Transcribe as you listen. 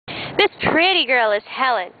This pretty girl is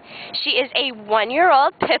Helen. She is a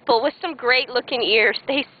 1-year-old pit bull with some great looking ears.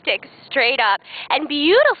 They stick straight up. And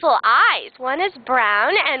beautiful eyes. One is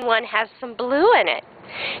brown and one has some blue in it.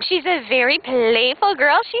 She's a very playful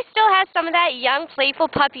girl. She still has some of that young, playful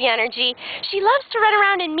puppy energy. She loves to run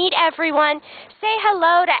around and meet everyone, say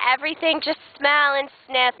hello to everything, just smell and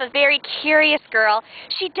sniff. A very curious girl.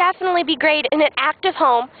 She'd definitely be great in an active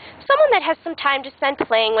home. Someone that has some time to spend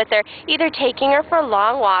playing with her, either taking her for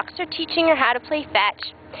long walks or teaching her how to play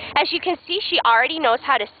fetch. As you can see, she already knows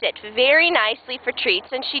how to sit very nicely for treats,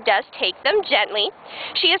 and she does take them gently.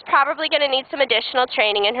 She is probably going to need some additional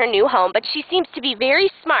training in her new home, but she seems to be very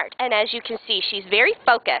smart, and as you can see, she's very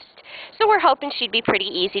focused. So we're hoping she'd be pretty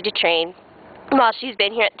easy to train. While she's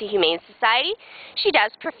been here at the Humane Society, she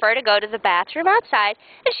does prefer to go to the bathroom outside,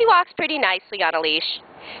 and she walks pretty nicely on a leash.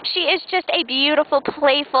 She is just a beautiful,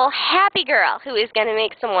 playful, happy girl who is going to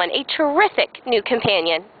make someone a terrific new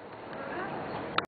companion.